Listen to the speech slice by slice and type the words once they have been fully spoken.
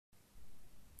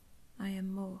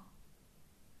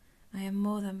I am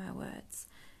more than my words,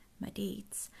 my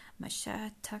deeds, my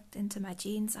shirt tucked into my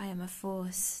jeans. I am a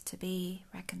force to be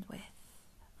reckoned with.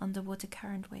 Underwater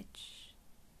current which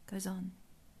goes on,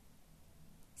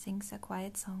 sings a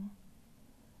quiet song,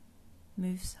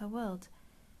 moves her world.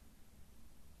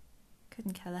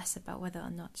 Couldn't care less about whether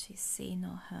or not she's seen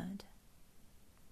or heard.